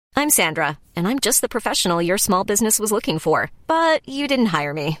I'm Sandra, and I'm just the professional your small business was looking for. But you didn't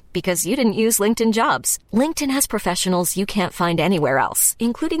hire me because you didn't use LinkedIn Jobs. LinkedIn has professionals you can't find anywhere else,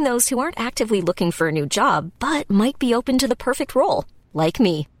 including those who aren't actively looking for a new job, but might be open to the perfect role, like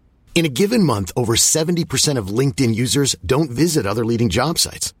me. In a given month, over 70% of LinkedIn users don't visit other leading job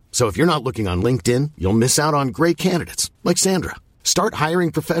sites. So if you're not looking on LinkedIn, you'll miss out on great candidates like Sandra. Start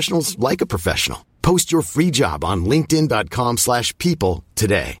hiring professionals like a professional. Post your free job on linkedin.com/people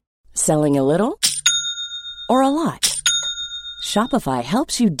today. Selling a little or a lot? Shopify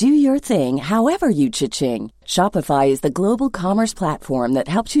helps you do your thing however you cha-ching. Shopify is the global commerce platform that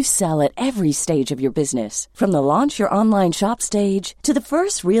helps you sell at every stage of your business. From the launch your online shop stage to the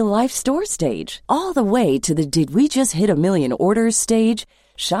first real-life store stage, all the way to the did we just hit a million orders stage.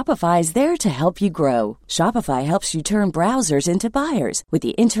 Shopify is there to help you grow. Shopify helps you turn browsers into buyers with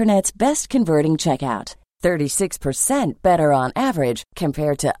the internet's best converting checkout. 36% better on average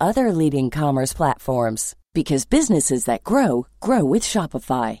compared to other leading commerce platforms. Because businesses that grow, grow with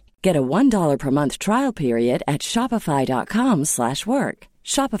Shopify. Get a $1 per month trial period at shopify.com/work.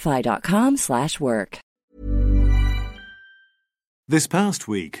 Shopify.com/work. This past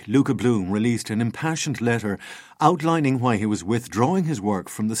week, Luca Bloom released an impassioned letter outlining why he was withdrawing his work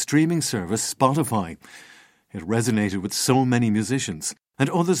from the streaming service Spotify. It resonated with so many musicians, and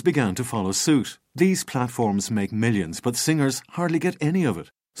others began to follow suit. These platforms make millions, but singers hardly get any of it.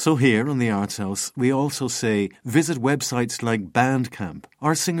 So here on the Arts House, we also say visit websites like Bandcamp,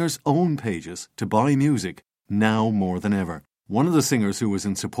 our singers' own pages, to buy music, now more than ever. One of the singers who was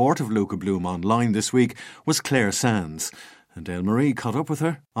in support of Luca Bloom online this week was Clare Sands, and Marie caught up with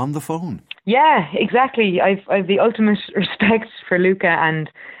her on the phone. Yeah, exactly. I've the ultimate respect for Luca and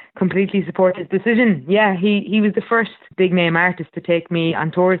completely support his decision. Yeah, he was the first big name artist to take me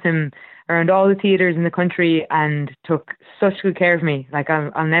on tour with him around all the theatres in the country and took such good care of me. Like,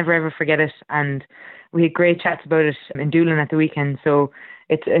 I'll never ever forget it. And we had great chats about it in Doolin at the weekend. So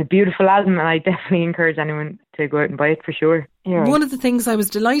it's a beautiful album, and I definitely encourage anyone to go out and buy it for sure. Yeah. One of the things I was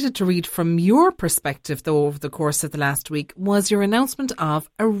delighted to read from your perspective, though, over the course of the last week was your announcement of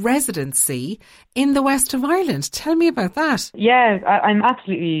a residency in the west of Ireland. Tell me about that. Yeah, I'm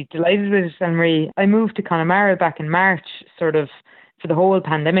absolutely delighted with it, Anne-Marie. I moved to Connemara back in March, sort of for the whole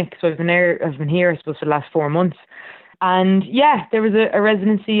pandemic. So I've been here, I suppose, for the last 4 months. And yeah, there was a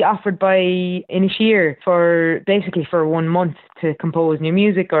residency offered by Inisheer for 1 month to compose new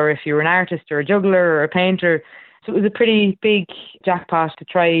music, or if you were an artist or a juggler or a painter. So it was a pretty big jackpot to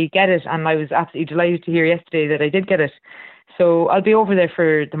try get it, and I was absolutely delighted to hear yesterday that I did get it. So I'll be over there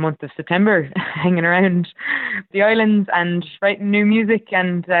for the month of September, hanging around the islands and writing new music,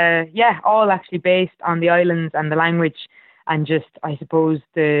 and all actually based on the islands and the language, and just, I suppose,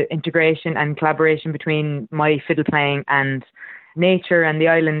 the integration and collaboration between my fiddle playing and nature and the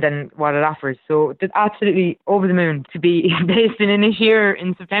island and what it offers. So absolutely over the moon to be based in Inisheer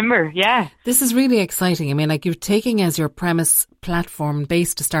in September. Yeah. This is really exciting. I mean, like, you're taking as your premise platform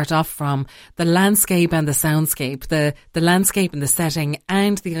base to start off from the landscape and the soundscape, the landscape and the setting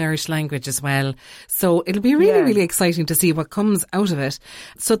and the Irish language as well. So it'll be really, really exciting to see what comes out of it.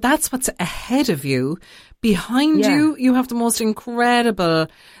 So that's what's ahead of you. Behind you, you have the most incredible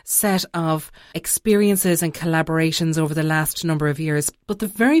set of experiences and collaborations over the last number of years. But the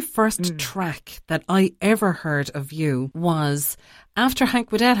very first track that I ever heard of you was after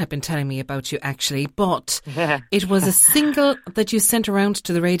Hank Waddell had been telling me about you, actually, but it was a single that you sent around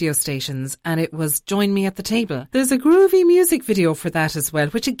to the radio stations, and it was Join Me at the Table. There's a groovy music video for that as well,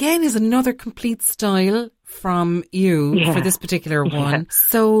 which again is another complete style from you for this particular one.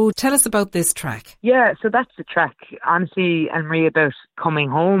 So tell us about this track. Yeah, so that's the track, honestly, Anne-Marie, about coming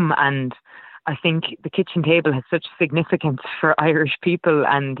home. And I think the kitchen table has such significance for Irish people,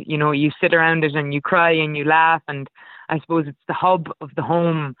 and you know, you sit around it and you cry and you laugh, and I suppose it's the hub of the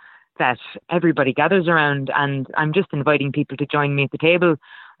home that everybody gathers around, and I'm just inviting people to join me at the table.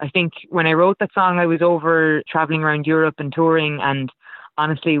 I think when I wrote that song, I was over travelling around Europe and touring, and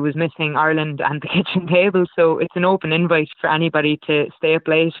honestly was missing Ireland and the kitchen table. So it's an open invite for anybody to stay up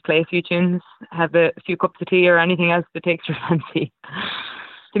late, play a few tunes, have a few cups of tea or anything else that takes your fancy.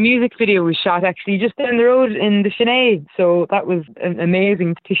 The music video was shot actually just down the road in the Sinead, so that was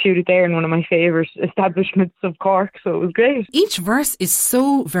amazing to shoot it there in one of my favourite establishments of Cork, so it was great. Each verse is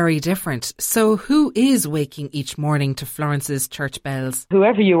so very different. So who is waking each morning to Florence's church bells?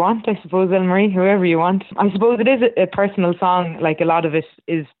 Whoever you want, I suppose, Elmarie, whoever you want. I suppose it is a personal song, like a lot of it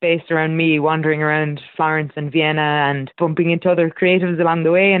is based around me wandering around Florence and Vienna and bumping into other creatives along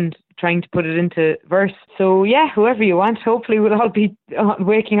the way and trying to put it into verse. So yeah, whoever you want, hopefully we'll all be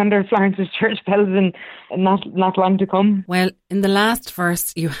waking under Florence's church bells in not long to come. Well, in the last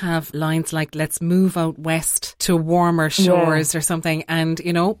verse you have lines like, let's move out west to warmer shores or something, and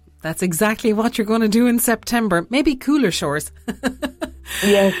you know, that's exactly what you're going to do in September. Maybe cooler shores.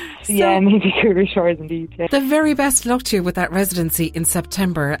 Yes, maybe cooler shores indeed. Yeah. The very best luck to you with that residency in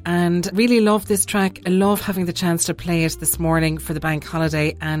September, and really love this track. I love having the chance to play it this morning for the bank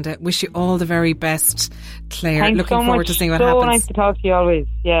holiday, and wish you all the very best, Clare. Thanks Looking so forward much. to seeing what so happens. So nice to talk to you always.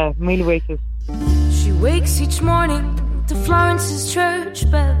 Yeah, really wakes. She wakes each morning to Florence's church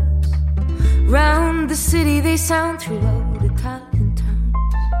bells. Round the city they sound throughout Italian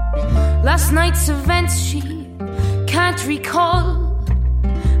towns. Last night's events she can't recall.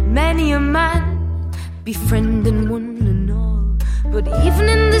 Many a man befriending one and all. But even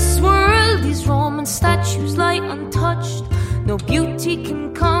in this world, these Roman statues lie untouched. No beauty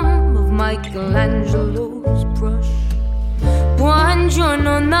can come of Michelangelo's brush.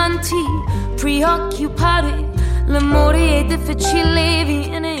 Buongiorno Nanti, preoccupare, l'amore è difficile,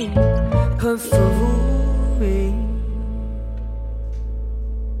 vieni, per favore.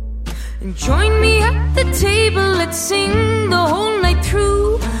 And join me at the table, let's sing the whole night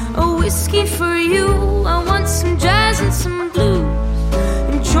through. A whiskey for you, I want some jazz and some blues.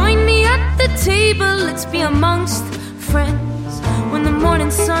 And join me at the table, let's be amongst friends. When the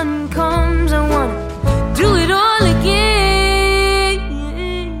morning sun comes, I wanna do it all again.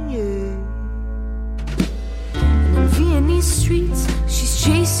 And in Viennese streets, she's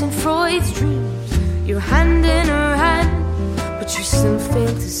chasing Freud's dreams. Your hand in her hand, but you still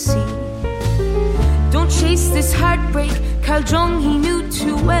fail to see. Don't chase this heartbreak, Carl Jung he knew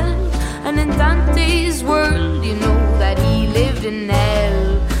too well. And in Dante's world, you know that he lived in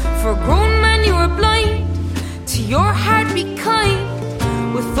hell. For a grown man you are blind, to your heart be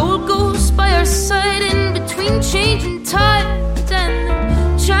kind. With old ghosts by our side, in between changing tides. And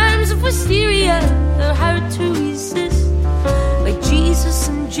the charms of wisteria are hard to resist. Like Jesus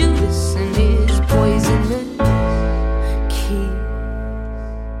and Judas and his poisonous kiss.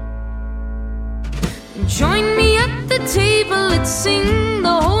 Join me at the table, let's sing the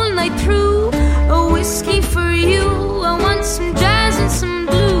whole night through. A whiskey for you, I want some jazz and some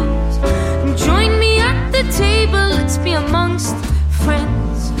blues. And join me at the table, let's be amongst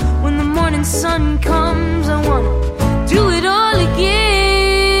friends. When the morning sun comes, I wanna do it all again.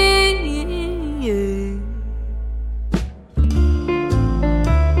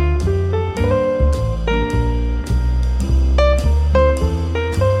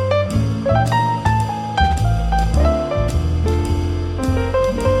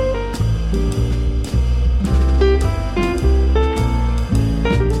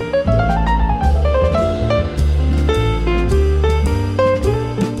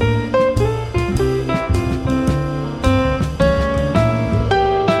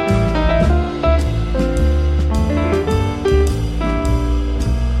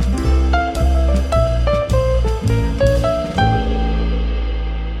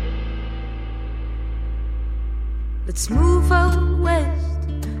 Let's move out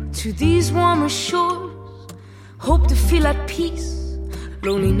west to these warmer shores. Hope to feel at peace,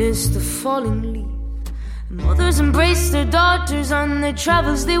 loneliness the falling leaf. Mothers embrace their daughters on their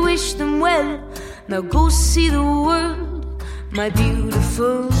travels, they wish them well. Now go see the world, my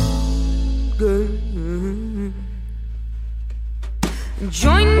beautiful girl.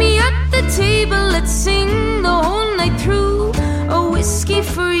 Join me at the table, let's sing the whole night through. A whiskey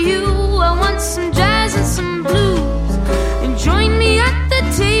for you, I want some jazz and some blues.